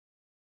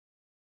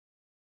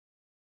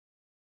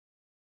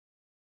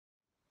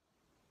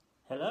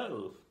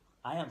Hello,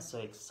 I am so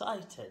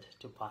excited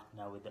to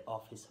partner with the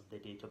Office of the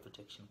Data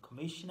Protection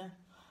Commissioner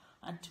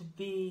and to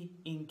be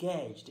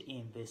engaged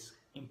in this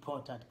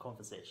important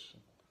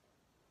conversation.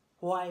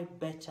 Why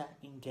better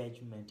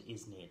engagement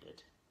is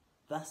needed.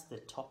 That's the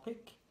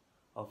topic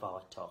of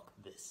our talk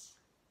this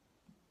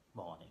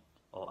morning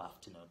or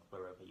afternoon,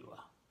 wherever you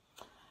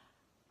are.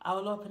 I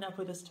will open up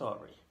with a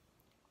story.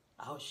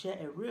 I'll share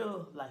a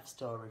real life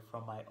story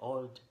from my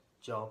old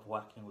job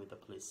working with the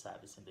police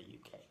service in the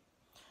UK.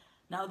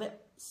 Now, the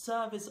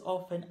service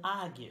often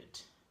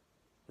argued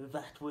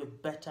that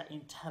with better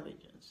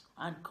intelligence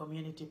and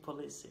community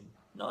policing,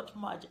 not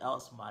much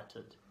else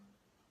mattered.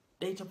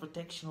 Data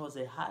protection was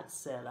a hard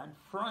sell and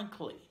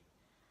frankly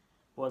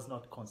was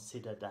not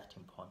considered that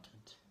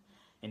important.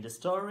 In the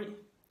story,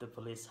 the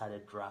police had a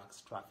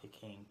drugs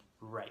trafficking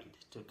raid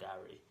to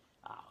carry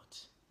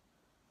out.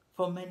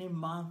 For many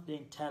months, the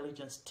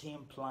intelligence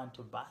team planned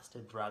to bust a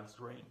drugs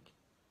ring.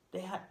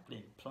 They had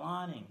been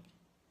planning,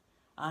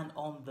 and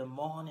on the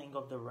morning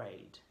of the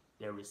raid,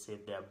 they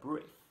received their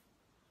brief,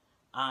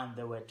 and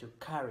they were to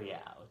carry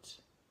out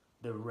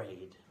the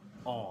raid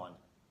on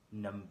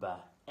number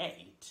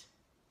 8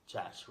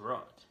 Church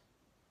Road.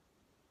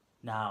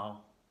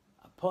 Now,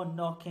 upon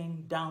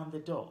knocking down the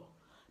door,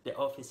 the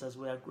officers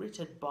were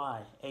greeted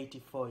by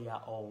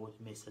 84-year-old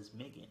Mrs.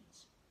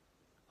 Miggins.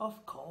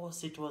 Of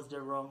course, it was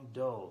the wrong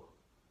door.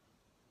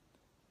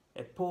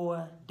 A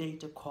poor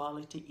data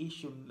quality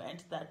issue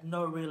meant that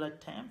no real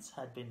attempts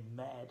had been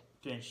made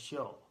to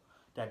ensure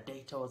that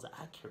data was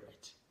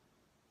accurate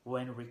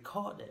when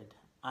recorded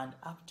and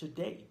up to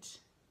date.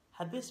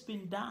 Had this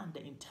been done,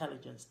 the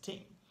intelligence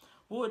team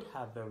would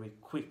have very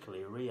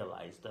quickly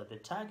realized that the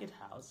target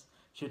house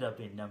should have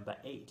been number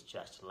 8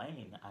 Church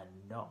Lane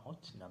and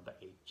not number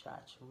 8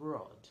 Church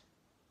Road.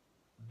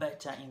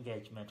 Better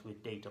engagement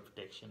with data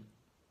protection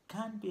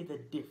can be the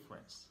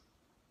difference.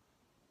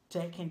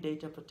 Taking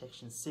data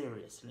protection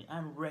seriously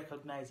and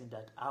recognizing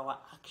that our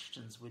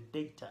actions with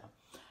data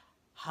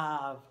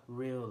have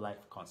real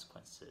life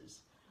consequences,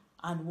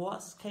 and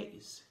worst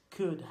case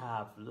could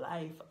have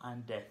life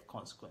and death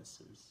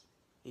consequences.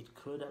 It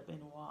could have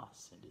been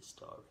worse in this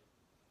story.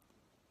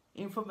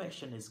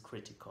 Information is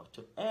critical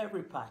to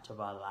every part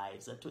of our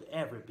lives and to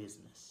every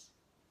business.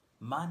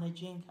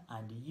 Managing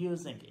and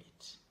using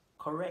it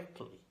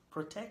correctly,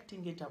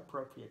 protecting it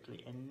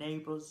appropriately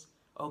enables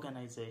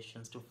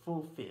organizations to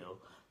fulfill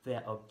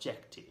their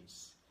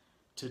objectives,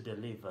 to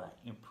deliver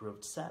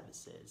improved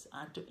services,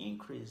 and to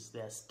increase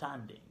their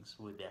standings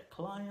with their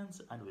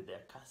clients and with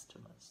their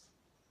customers.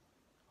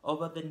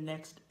 Over the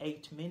next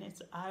 8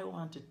 minutes, I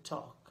want to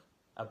talk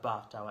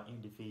about our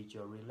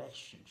individual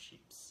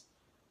relationships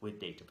with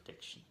data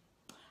protection.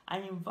 I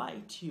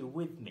invite you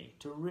with me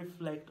to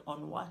reflect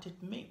on what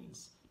it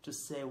means to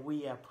say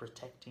we are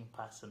protecting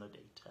personal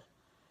data.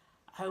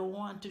 I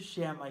want to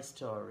share my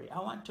story. I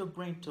want to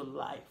bring to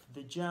life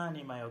the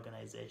journey my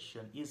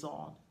organization is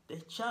on, the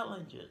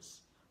challenges,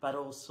 but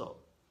also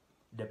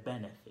the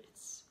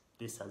benefits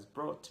this has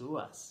brought to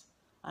us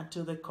and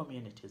to the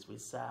communities we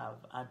serve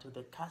and to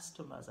the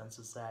customers and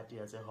society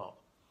as a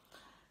whole.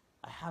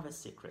 I have a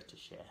secret to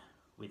share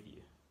with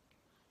you.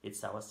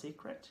 It's our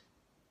secret,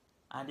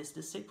 and it's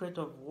the secret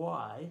of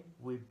why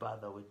we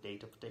bother with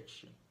data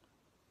protection.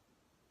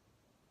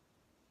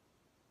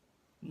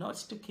 Not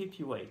to keep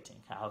you waiting,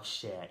 I'll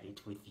share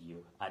it with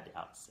you at the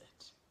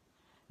outset.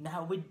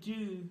 Now, we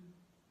do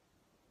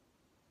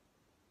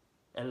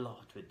a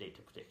lot with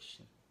data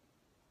protection,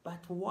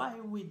 but why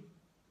we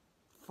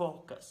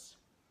focus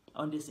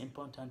on this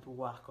important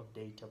work of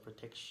data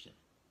protection?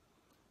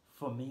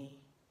 For me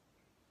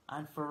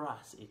and for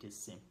us, it is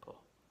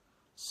simple,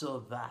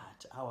 so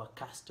that our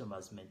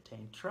customers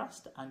maintain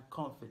trust and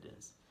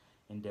confidence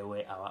in the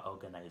way our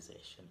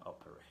organization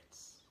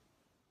operates.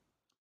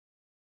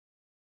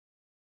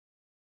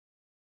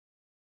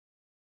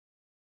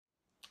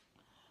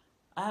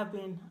 I have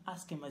been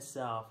asking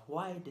myself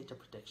why data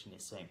protection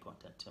is so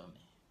important to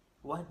me.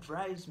 What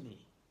drives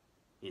me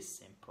is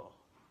simple.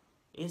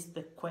 It's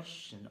the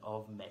question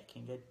of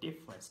making a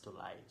difference to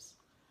lives.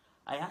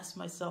 I ask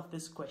myself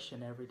this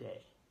question every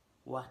day.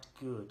 What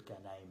good can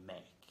I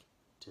make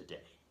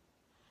today?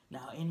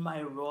 Now, in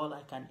my role,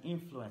 I can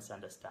influence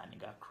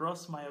understanding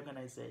across my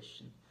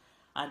organization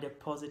and a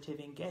positive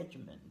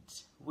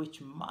engagement,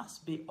 which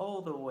must be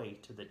all the way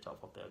to the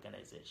top of the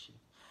organization.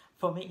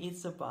 For me,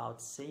 it's about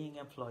seeing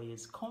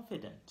employees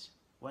confident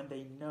when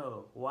they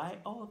know why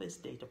all this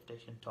data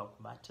protection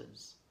talk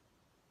matters.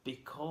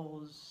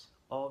 Because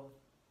of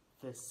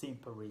the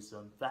simple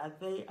reason that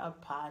they are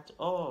part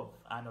of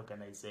an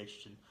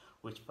organization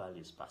which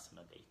values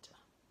personal data.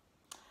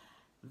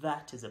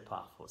 That is a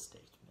powerful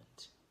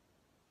statement.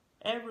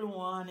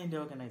 Everyone in the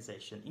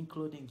organization,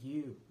 including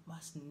you,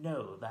 must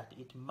know that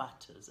it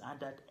matters and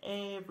that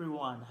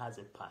everyone has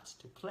a part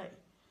to play.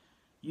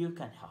 You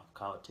can help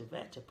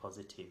cultivate a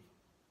positive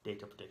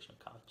data protection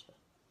culture.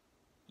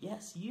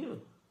 Yes,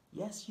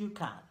 you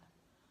can.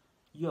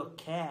 Your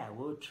care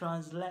will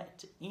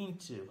translate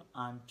into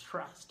and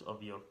trust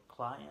of your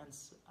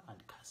clients and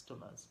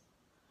customers.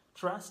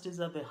 Trust is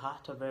at the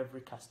heart of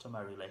every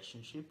customer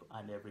relationship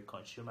and every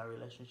consumer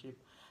relationship.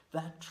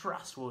 That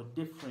trust will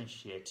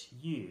differentiate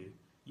you,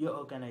 your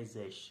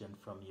organization,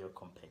 from your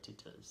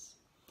competitors.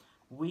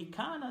 We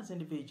can, as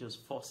individuals,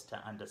 foster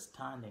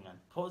understanding and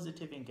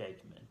positive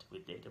engagement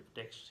with data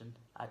protection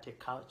at a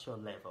cultural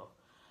level.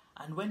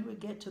 And when we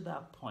get to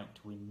that point,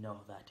 we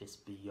know that it's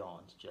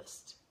beyond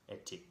just a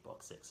tick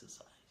box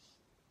exercise.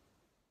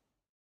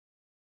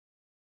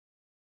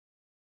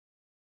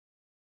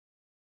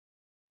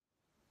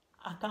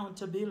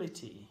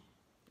 Accountability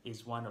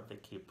is one of the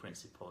key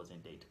principles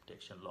in data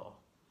protection law.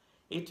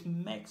 It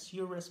makes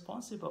you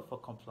responsible for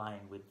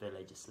complying with the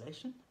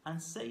legislation and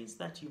says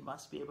that you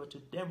must be able to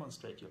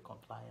demonstrate your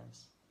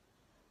compliance.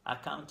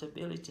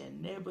 Accountability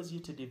enables you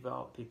to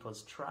develop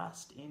people's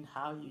trust in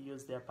how you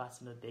use their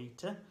personal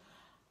data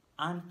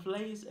and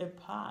plays a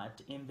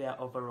part in their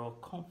overall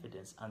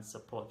confidence and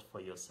support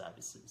for your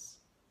services.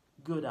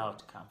 Good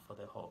outcome for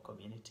the whole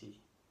community.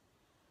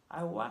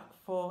 I work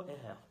for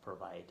a health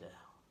provider.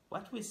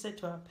 What we say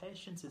to our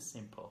patients is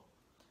simple.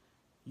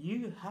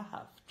 You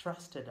have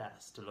trusted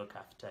us to look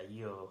after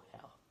your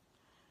health.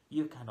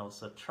 You can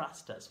also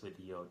trust us with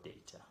your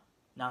data.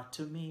 Now,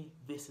 to me,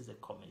 this is a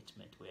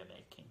commitment we are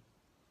making.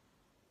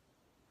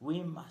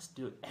 We must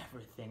do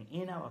everything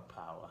in our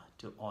power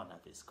to honor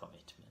this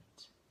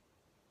commitment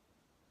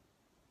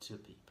to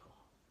people.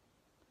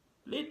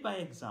 Lead by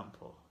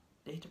example.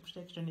 Data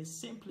protection is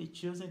simply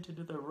choosing to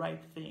do the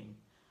right thing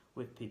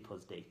with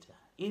people's data.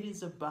 It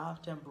is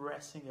about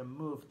embracing a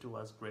move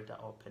towards greater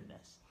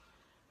openness.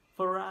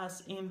 For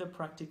us, in the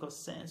practical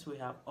sense, we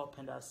have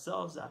opened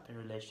ourselves up in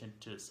relation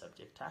to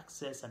subject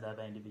access and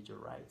other individual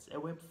rights. A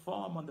web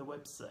form on the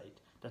website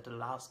that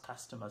allows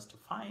customers to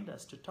find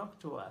us, to talk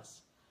to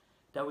us,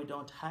 that we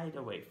don't hide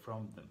away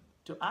from them,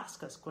 to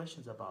ask us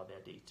questions about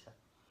their data.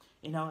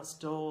 In our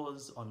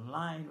stores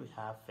online, we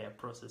have fair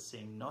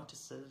processing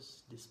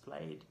notices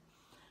displayed.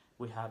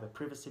 We have a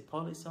privacy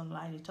policy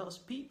online. It tells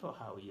people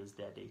how we use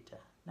their data.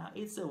 Now,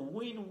 it's a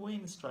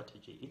win-win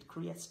strategy. It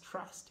creates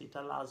trust. It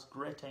allows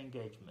greater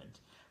engagement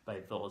by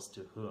those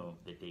to whom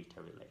the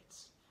data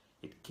relates.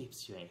 It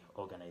keeps your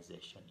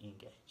organization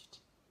engaged.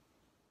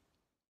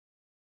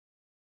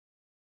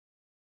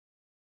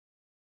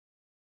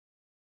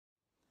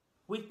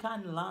 We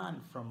can learn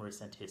from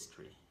recent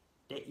history.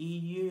 The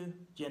EU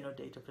General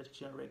Data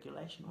Protection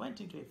Regulation went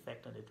into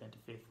effect on the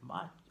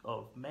 25th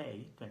of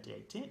May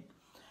 2018.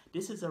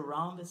 This is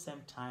around the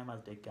same time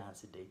as the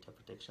Guernsey Data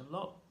Protection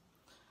Law.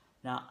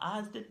 Now,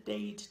 as the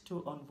date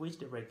on which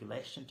the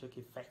regulation took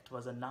effect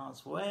was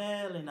announced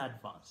well in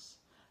advance,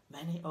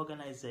 many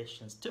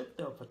organizations took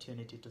the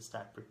opportunity to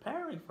start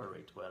preparing for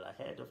it well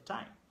ahead of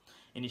time,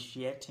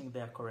 initiating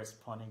their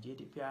corresponding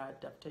GDPR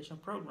adaptation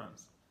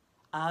programs.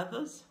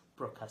 Others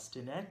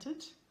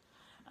procrastinated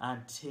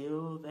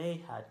until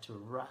they had to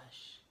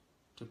rush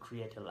to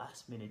create a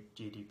last-minute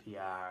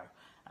GDPR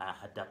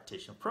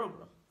adaptation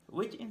program,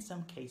 which in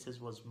some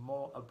cases was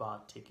more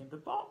about ticking the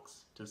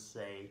box to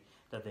say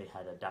that they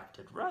had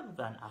adapted rather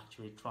than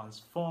actually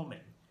transforming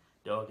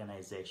the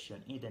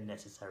organization in the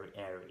necessary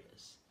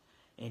areas.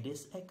 In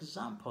this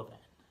example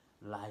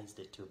then lies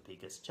the two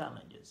biggest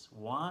challenges.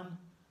 One,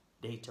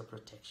 data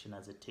protection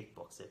as a tick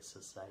box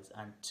exercise,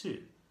 and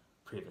two,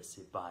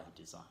 privacy by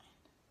design.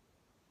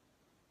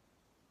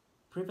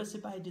 Privacy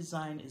by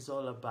design is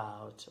all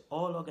about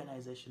all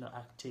organizational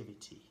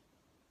activity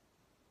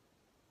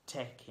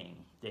taking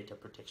data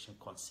protection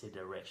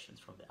considerations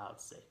from the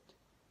outset.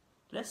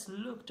 Let's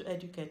look to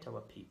educate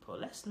our people.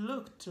 Let's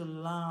look to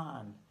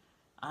learn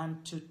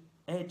and to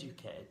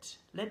educate.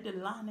 Let the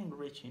learning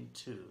reach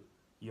into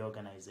your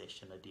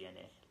organizational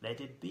DNA.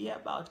 Let it be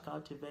about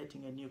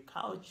cultivating a new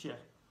culture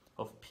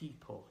of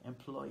people,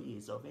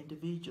 employees, of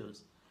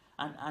individuals,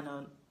 and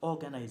an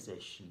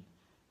organization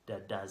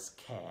that does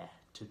care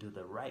to do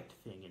the right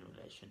thing in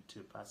relation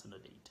to personal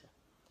data.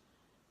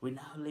 We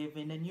now live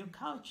in a new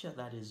culture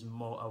that is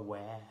more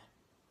aware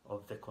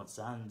of the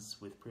concerns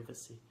with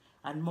privacy.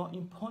 And more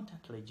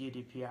importantly,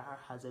 GDPR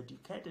has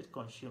educated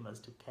consumers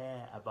to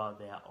care about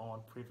their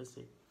own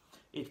privacy.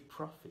 It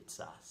profits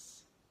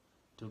us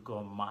to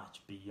go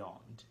much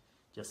beyond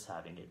just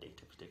having a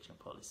data protection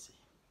policy.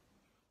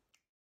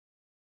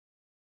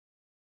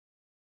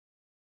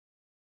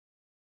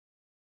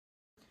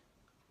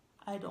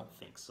 I don't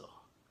think so.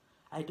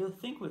 I do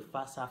think we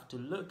first have to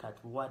look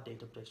at what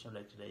data protection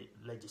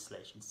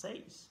legislation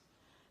says.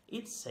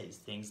 It says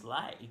things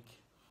like,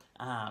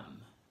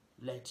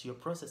 let your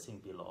processing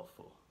be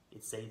lawful.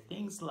 It says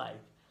things like,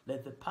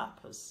 let the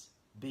purpose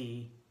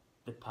be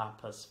the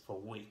purpose for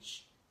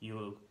which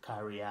you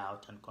carry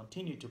out and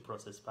continue to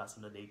process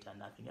personal data and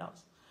nothing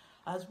else.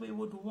 As we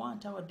would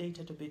want our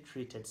data to be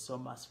treated, so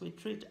must we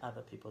treat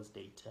other people's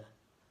data.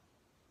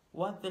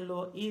 What the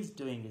law is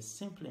doing is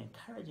simply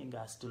encouraging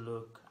us to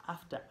look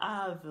after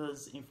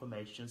others'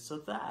 information so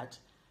that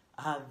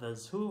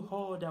others who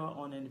hold our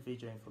own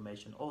individual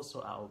information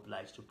also are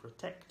obliged to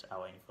protect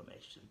our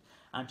information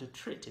and to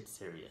treat it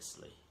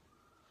seriously.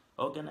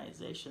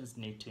 Organizations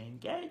need to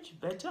engage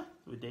better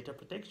with data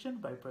protection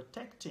by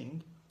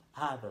protecting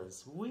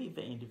others, we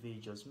the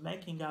individuals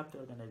making up the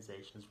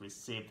organizations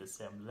receive the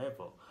same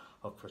level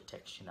of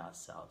protection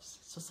ourselves.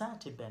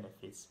 Society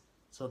benefits,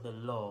 so the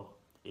law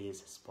is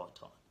spot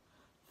on.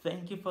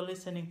 Thank you for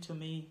listening to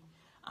me.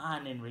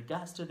 And in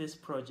regards to this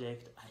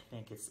project, I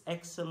think it's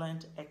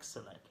excellent,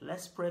 excellent.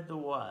 Let's spread the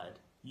word.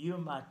 You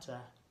matter,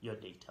 your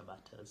data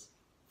matters.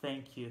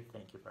 Thank you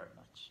very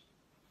much.